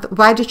pre-planned,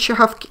 why did you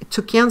have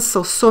to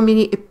cancel so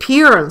many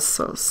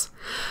appearances?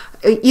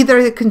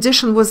 Either the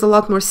condition was a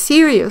lot more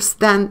serious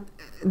than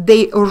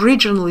they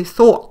originally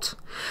thought,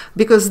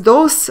 because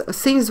those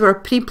things were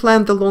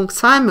pre-planned a long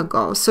time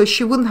ago. So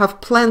she wouldn't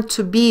have planned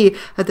to be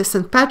at the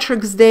St.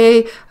 Patrick's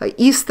Day,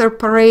 Easter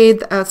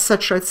parade,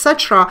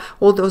 etc.,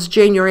 all those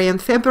January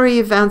and February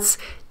events,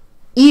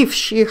 if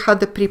she had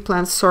the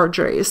pre-planned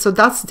surgery. So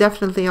that's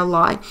definitely a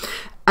lie.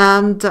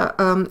 And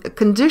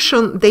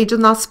condition, they do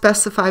not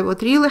specify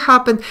what really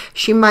happened.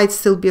 She might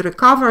still be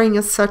recovering,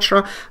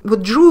 etc.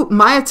 What drew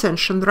my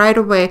attention right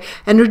away,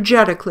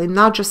 energetically,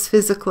 not just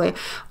physically,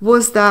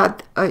 was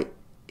that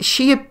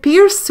she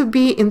appears to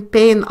be in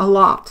pain a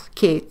lot,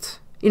 Kate.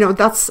 You know,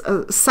 that's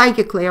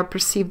psychically I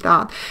perceive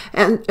that.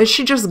 And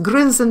she just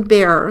grins and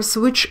bears,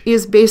 which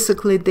is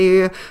basically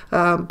the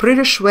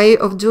British way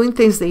of doing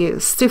things, the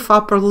stiff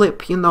upper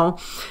lip, you know.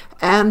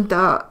 And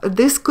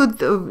this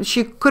could,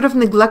 she could have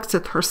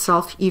neglected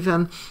herself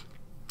even.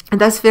 And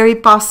that's very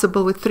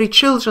possible with 3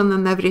 children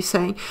and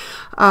everything.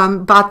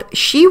 But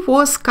she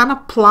was kind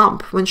of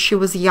plump when she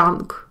was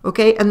young,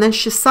 okay? And then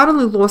she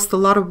suddenly lost a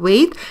lot of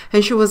weight,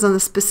 and she was on a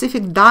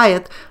specific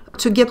diet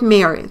to get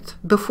married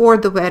before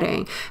the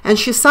wedding. And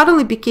she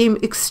suddenly became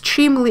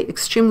extremely,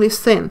 extremely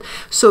thin.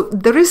 So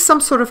there is some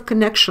sort of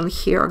connection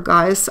here,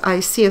 guys. I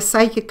see a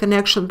psychic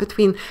connection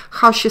between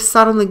how she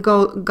suddenly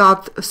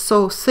got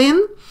so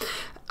thin,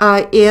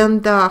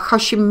 and how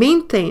she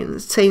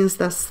maintains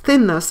this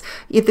thinness.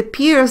 It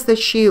appears that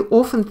she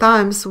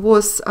oftentimes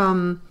was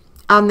on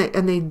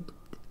a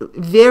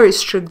very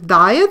strict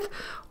diet,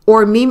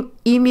 or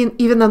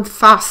even on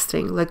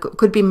fasting, like it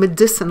could be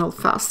medicinal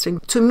fasting.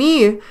 To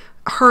me,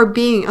 her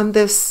being on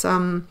this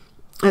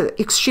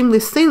extremely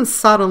thin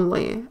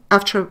suddenly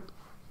after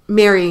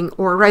marrying,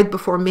 or right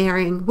before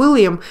marrying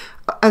William,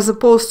 as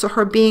opposed to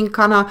her being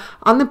kind of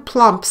on the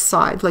plump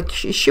side, like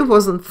she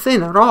wasn't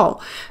thin at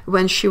all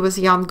when she was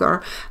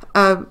younger.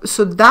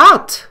 So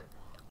that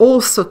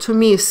also to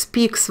me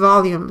speaks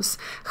volumes.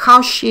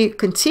 How she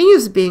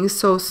continues being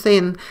so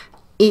thin.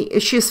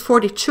 She's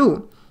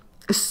 42,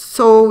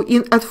 so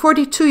at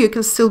 42 you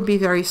can still be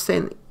very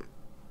thin.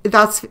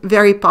 That's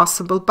very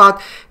possible,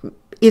 but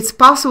it's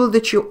possible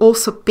that you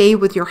also pay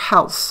with your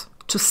health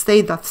to stay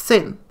that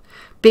thin,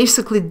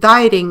 basically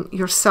dieting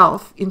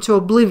yourself into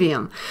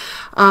oblivion.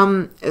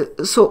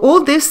 So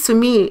all this to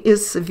me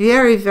is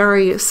very,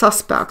 very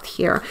suspect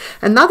here.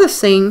 Another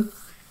thing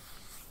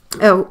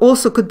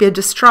also could be a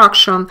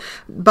distraction,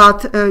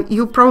 but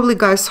you probably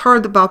guys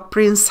heard about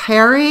Prince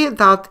Harry,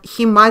 that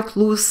he might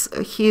lose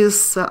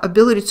his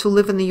ability to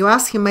live in the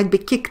US. He might be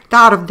kicked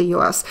out of the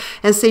US.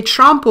 And say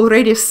Trump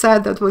already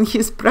said that when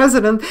he's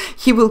president,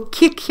 he will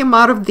kick him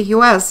out of the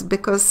US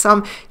because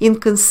some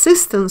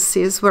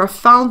inconsistencies were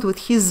found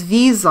with his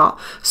visa.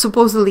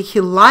 Supposedly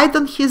he lied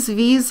on his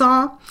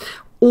visa,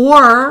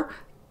 or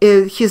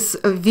his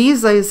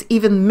visa is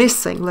even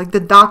missing, like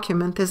the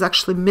document is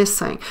actually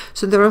missing.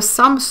 So there is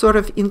some sort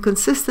of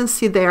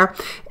inconsistency there.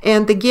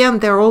 And again,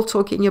 they're all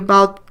talking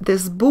about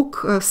this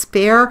book,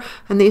 Spare,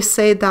 and they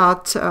say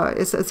that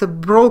it's a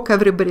broke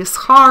everybody's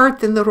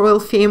heart in the royal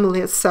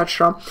family,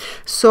 etc.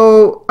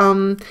 So,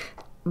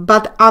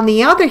 but on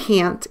the other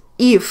hand,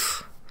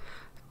 if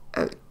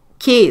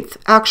Kate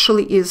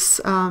actually is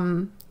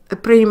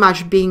pretty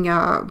much being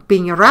a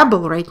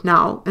rebel right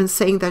now and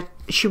saying that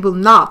she will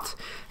not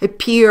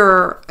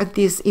appear at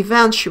these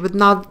events, she would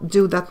not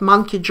do that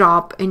monkey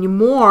job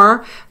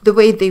anymore the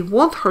way they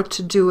want her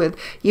to do it,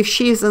 if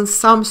she is in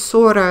some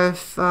sort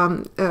of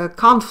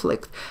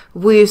conflict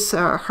with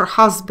her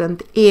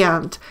husband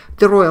and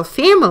the royal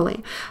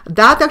family,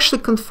 that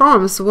actually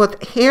confirms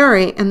what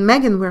Harry and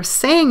Meghan were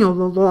saying all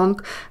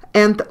along,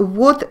 and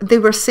what they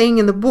were saying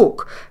in the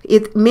book.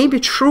 It may be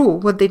true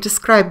what they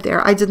described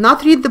there. I did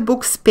not read the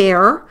book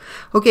Spare,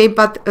 okay,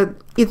 but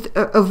it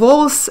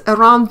evolves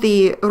around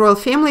the royal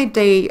family.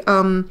 They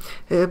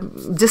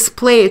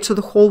display to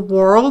the whole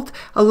world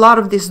a lot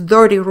of these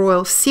dirty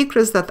royal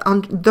secrets, that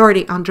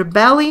dirty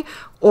underbelly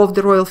of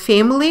the royal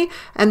family,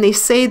 and they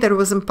say that it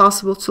was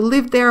impossible to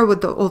live there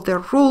with all their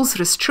rules,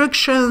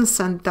 restrictions,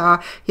 and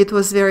it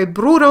was very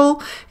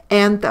brutal.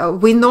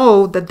 And we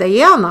know that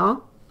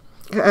Diana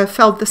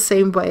felt the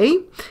same way.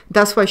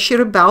 That's why she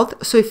rebelled.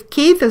 So if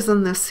Kate is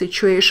in this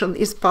situation,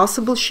 it's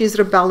possible she's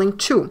rebelling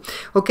too.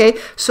 Okay,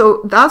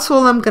 so that's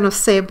all I'm gonna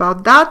say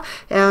about that.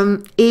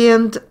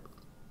 And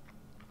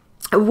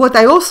what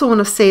I also want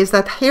to say is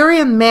that Harry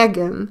and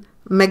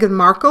Meghan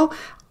Markle,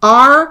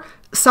 are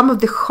some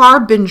of the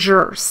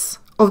harbingers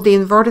of the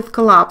inverted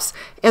collapse.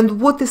 And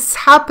what is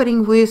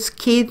happening with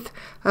Kate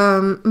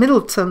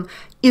Middleton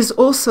is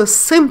also a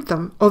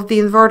symptom of the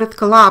inverted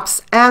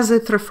collapse, as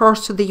it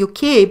refers to the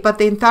UK, but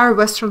the entire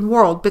Western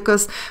world,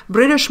 because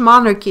British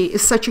monarchy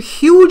is such a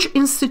huge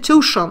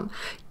institution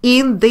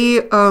in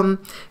the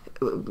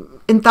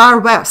entire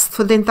West,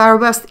 for the entire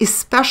West,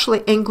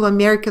 especially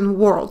Anglo-American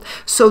world.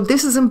 So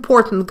this is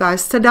important,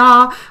 guys.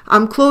 Ta-da!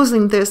 I'm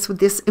closing this with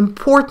this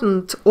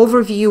important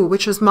overview,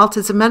 which is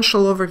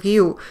multidimensional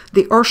overview,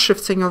 the earth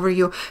shifting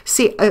overview.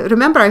 See,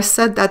 remember I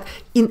said that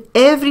in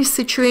every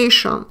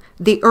situation,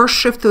 the earth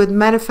shift would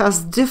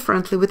manifest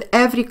differently with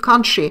every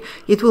country.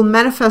 It will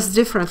manifest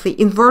differently.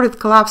 Inverted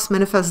collapse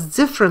manifests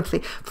differently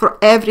for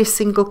every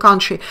single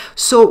country.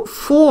 So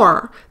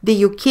for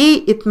the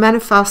UK, it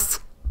manifests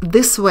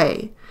this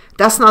way.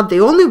 That's not the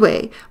only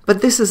way,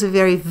 but this is a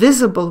very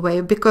visible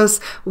way,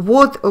 because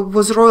what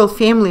was royal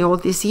family all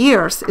these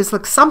years is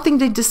like something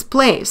they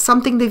display,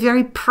 something they're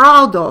very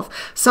proud of,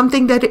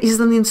 something that is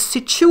an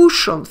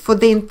institution for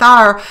the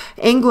entire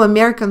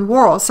Anglo-American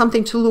world,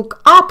 something to look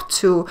up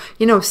to,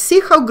 you know, see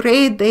how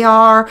great they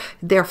are,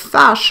 their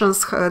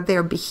fashions,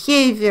 their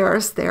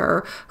behaviors,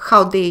 their,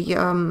 how they,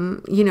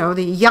 you know,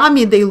 the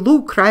yummy they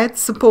look, right,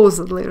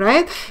 supposedly,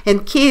 right?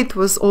 And Kate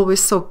was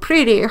always so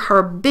pretty,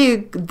 her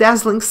big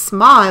dazzling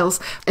smiles.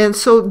 And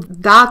so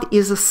that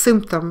is a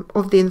symptom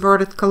of the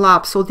inverted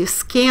collapse. So the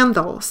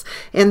scandals,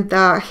 and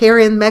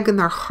Harry and Meghan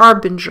are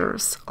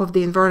harbingers of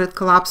the inverted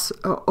collapse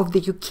of the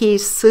UK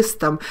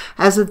system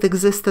as it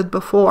existed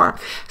before.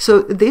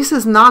 So this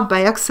is not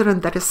by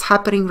accident that is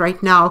happening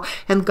right now.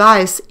 And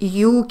guys,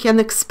 you can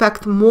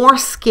expect more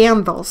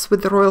scandals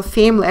with the royal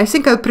family. I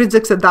think I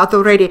predicted that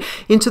already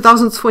in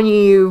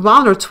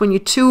 2021 or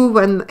 22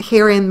 when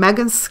Harry and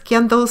Meghan's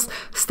scandals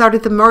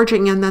started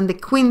emerging, and then the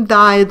Queen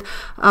died.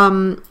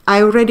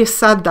 I already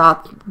said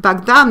that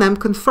back then. I'm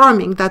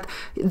confirming that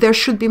there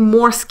should be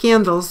more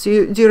scandals.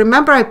 Do you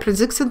remember I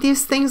predicted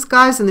these things,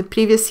 guys, in the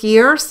previous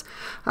years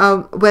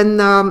when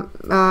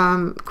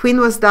Queen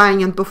was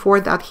dying, and before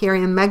that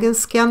Harry and Meghan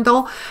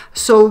scandal?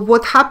 So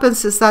what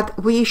happens is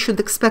that we should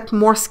expect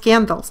more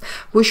scandals.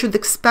 We should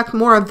expect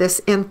more of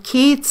this, and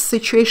Kate's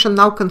situation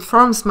now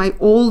confirms my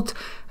old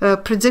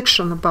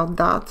prediction about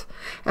that.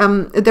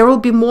 There will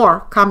be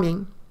more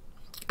coming.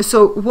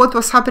 So what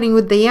was happening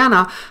with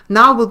Diana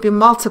now will be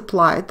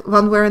multiplied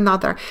one way or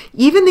another.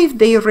 Even if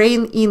they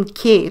rein in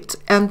Kate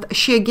and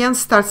she again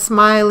starts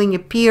smiling,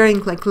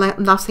 appearing like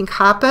nothing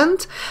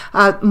happened,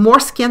 more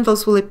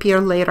scandals will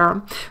appear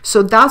later.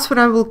 So that's what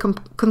I will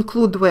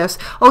conclude with.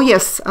 Oh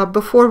yes,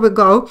 before we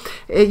go,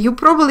 you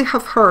probably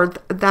have heard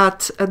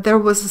that there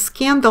was a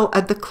scandal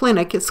at the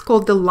clinic. It's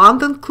called the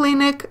London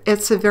Clinic.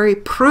 It's a very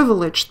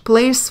privileged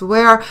place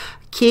where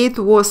Kate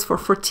was for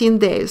 14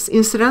 days.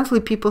 Incidentally,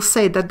 people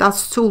say that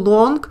that's too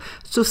long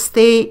to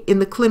stay in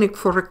the clinic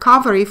for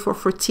recovery for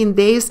 14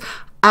 days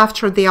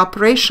after the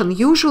operation.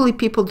 Usually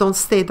people don't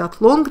stay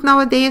that long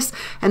nowadays,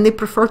 and they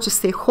prefer to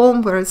stay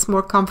home where it's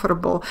more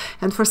comfortable.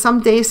 And for some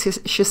days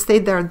she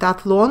stayed there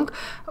that long,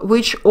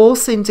 which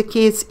also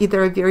indicates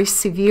either a very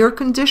severe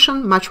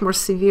condition, much more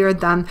severe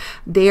than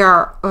they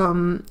are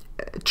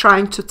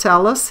trying to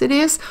tell us it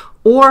is,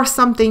 or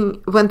something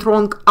went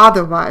wrong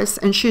otherwise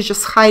and she's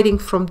just hiding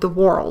from the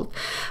world.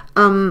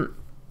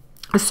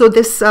 So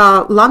this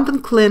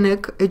London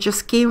clinic, it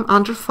just came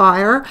under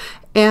fire,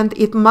 and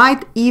it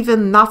might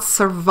even not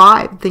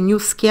survive the new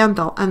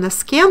scandal. And the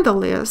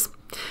scandal is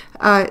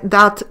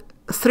that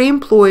 3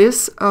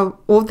 employees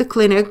of the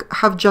clinic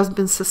have just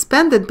been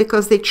suspended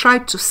because they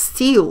tried to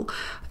steal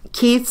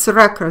Kate's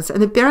records,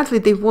 and apparently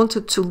they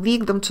wanted to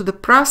leak them to the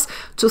press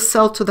to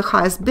sell to the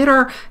highest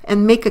bidder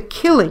and make a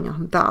killing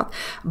on that.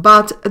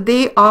 But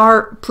they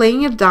are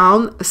playing it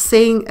down,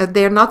 saying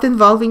they're not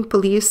involving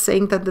police,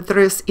 saying that there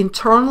is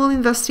internal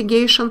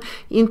investigation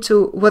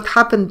into what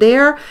happened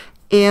there,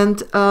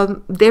 and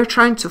they're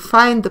trying to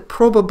find the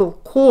probable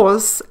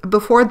cause.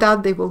 Before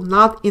that, they will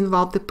not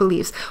involve the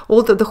police,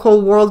 although the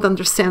whole world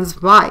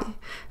understands why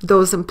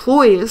those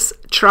employees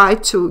try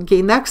to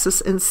gain access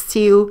and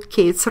steal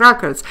Kate's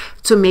records,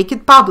 to make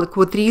it public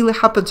what really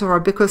happened to her,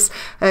 because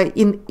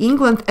in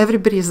England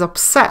everybody is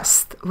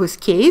obsessed with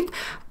Kate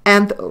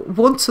and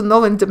want to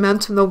know and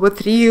demand to know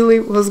what really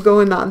was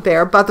going on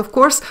there. But of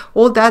course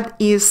all that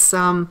is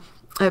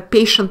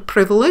patient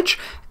privilege,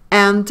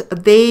 and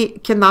they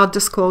cannot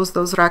disclose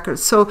those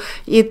records. So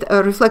it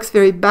reflects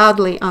very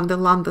badly on the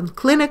London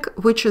clinic,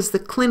 which is the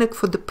clinic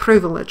for the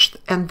privileged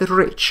and the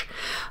rich.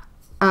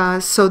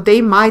 So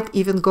they might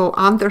even go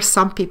under,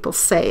 some people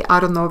say. I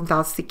don't know if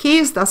that's the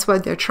case. That's why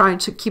they're trying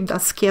to keep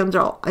that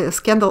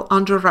scandal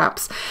under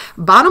wraps.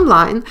 Bottom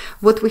line,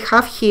 what we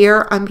have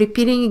here, I'm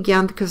repeating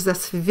again because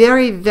that's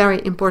very,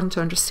 very important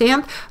to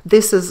understand.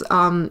 This is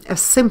a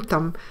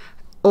symptom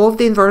of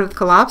the inverted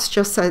collapse,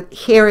 just a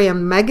Harry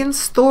and Meghan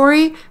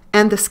story,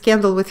 and the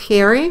scandal with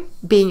Harry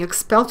being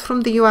expelled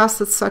from the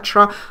US,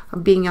 etc.,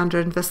 being under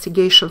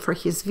investigation for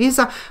his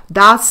visa.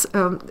 That's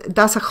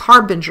a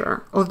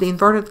harbinger of the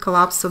inverted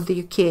collapse of the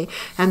UK,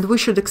 and we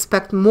should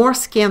expect more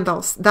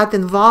scandals that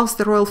involves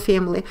the royal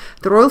family.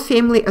 The royal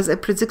family, as I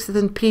predicted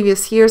in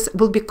previous years,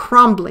 will be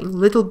crumbling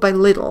little by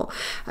little.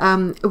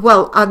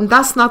 Well, and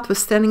that's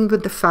notwithstanding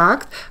with the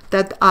fact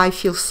that I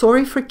feel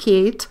sorry for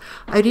Kate.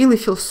 I really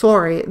feel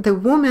sorry. The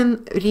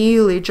woman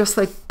really, just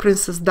like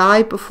Princess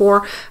Di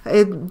before,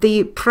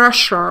 the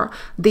pressure,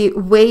 the the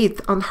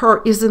weight on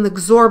her is an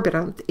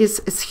exorbitant,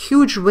 it's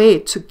huge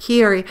weight to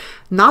carry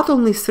not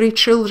only 3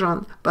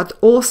 children, but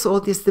also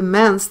these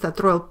demands that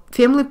royal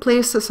family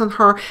places on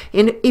her.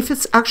 And if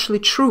it's actually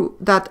true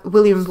that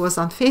William was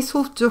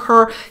unfaithful to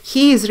her,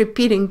 he is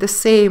repeating the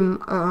same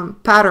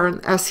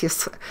pattern as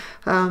his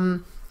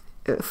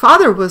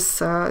father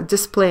was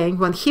displaying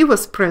when he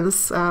was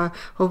Prince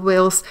of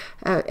Wales,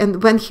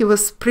 and when he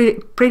was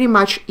pretty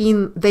much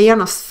in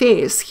Diana's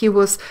face, he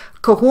was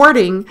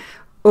cohorting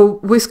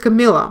with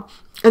Camilla.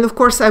 And of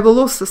course, I will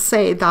also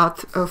say that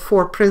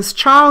for Prince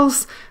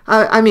Charles,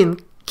 I mean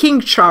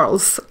King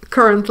Charles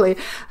currently,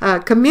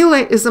 Camilla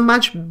is a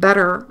much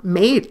better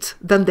mate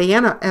than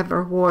Diana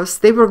ever was.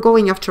 They were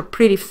going after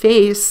pretty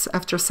face,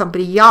 after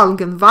somebody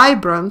young and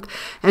vibrant,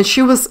 and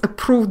she was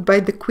approved by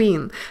the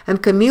Queen,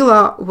 and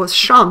Camilla was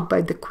shunned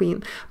by the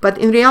Queen. But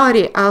in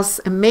reality,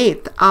 as a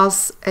mate,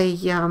 as a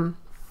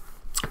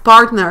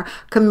partner,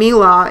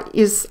 Camilla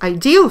is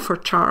ideal for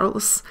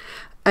Charles.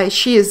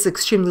 She is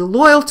extremely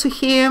loyal to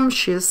him.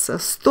 She is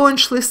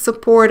staunchly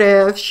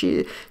supportive.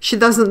 She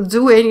doesn't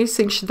do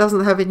anything. She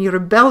doesn't have any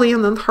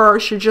rebellion in her.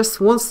 She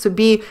just wants to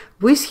be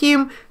with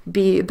him,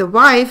 be the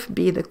wife,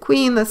 be the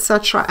queen,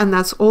 etc. And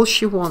that's all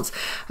she wants.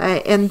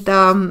 With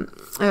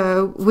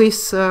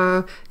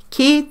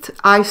Kate,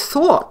 I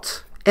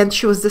thought, and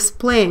she was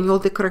displaying all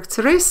the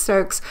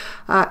characteristics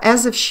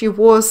as if she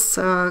was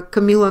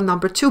Camilla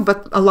 #2,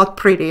 but a lot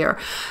prettier.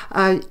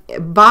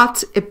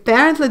 But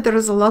apparently there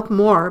is a lot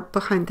more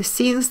behind the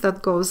scenes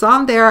that goes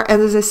on there.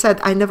 And as I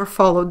said, I never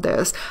followed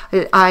this.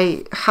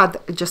 I had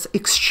just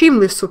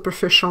extremely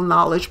superficial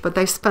knowledge, but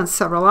I spent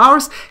several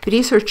hours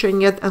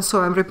researching it. And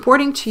so I'm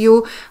reporting to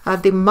you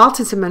the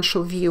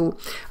multidimensional view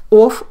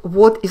of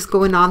what is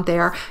going on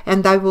there.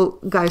 And I will,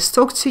 guys,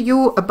 talk to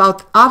you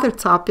about other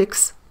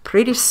topics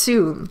pretty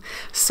soon,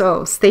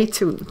 so stay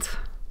tuned.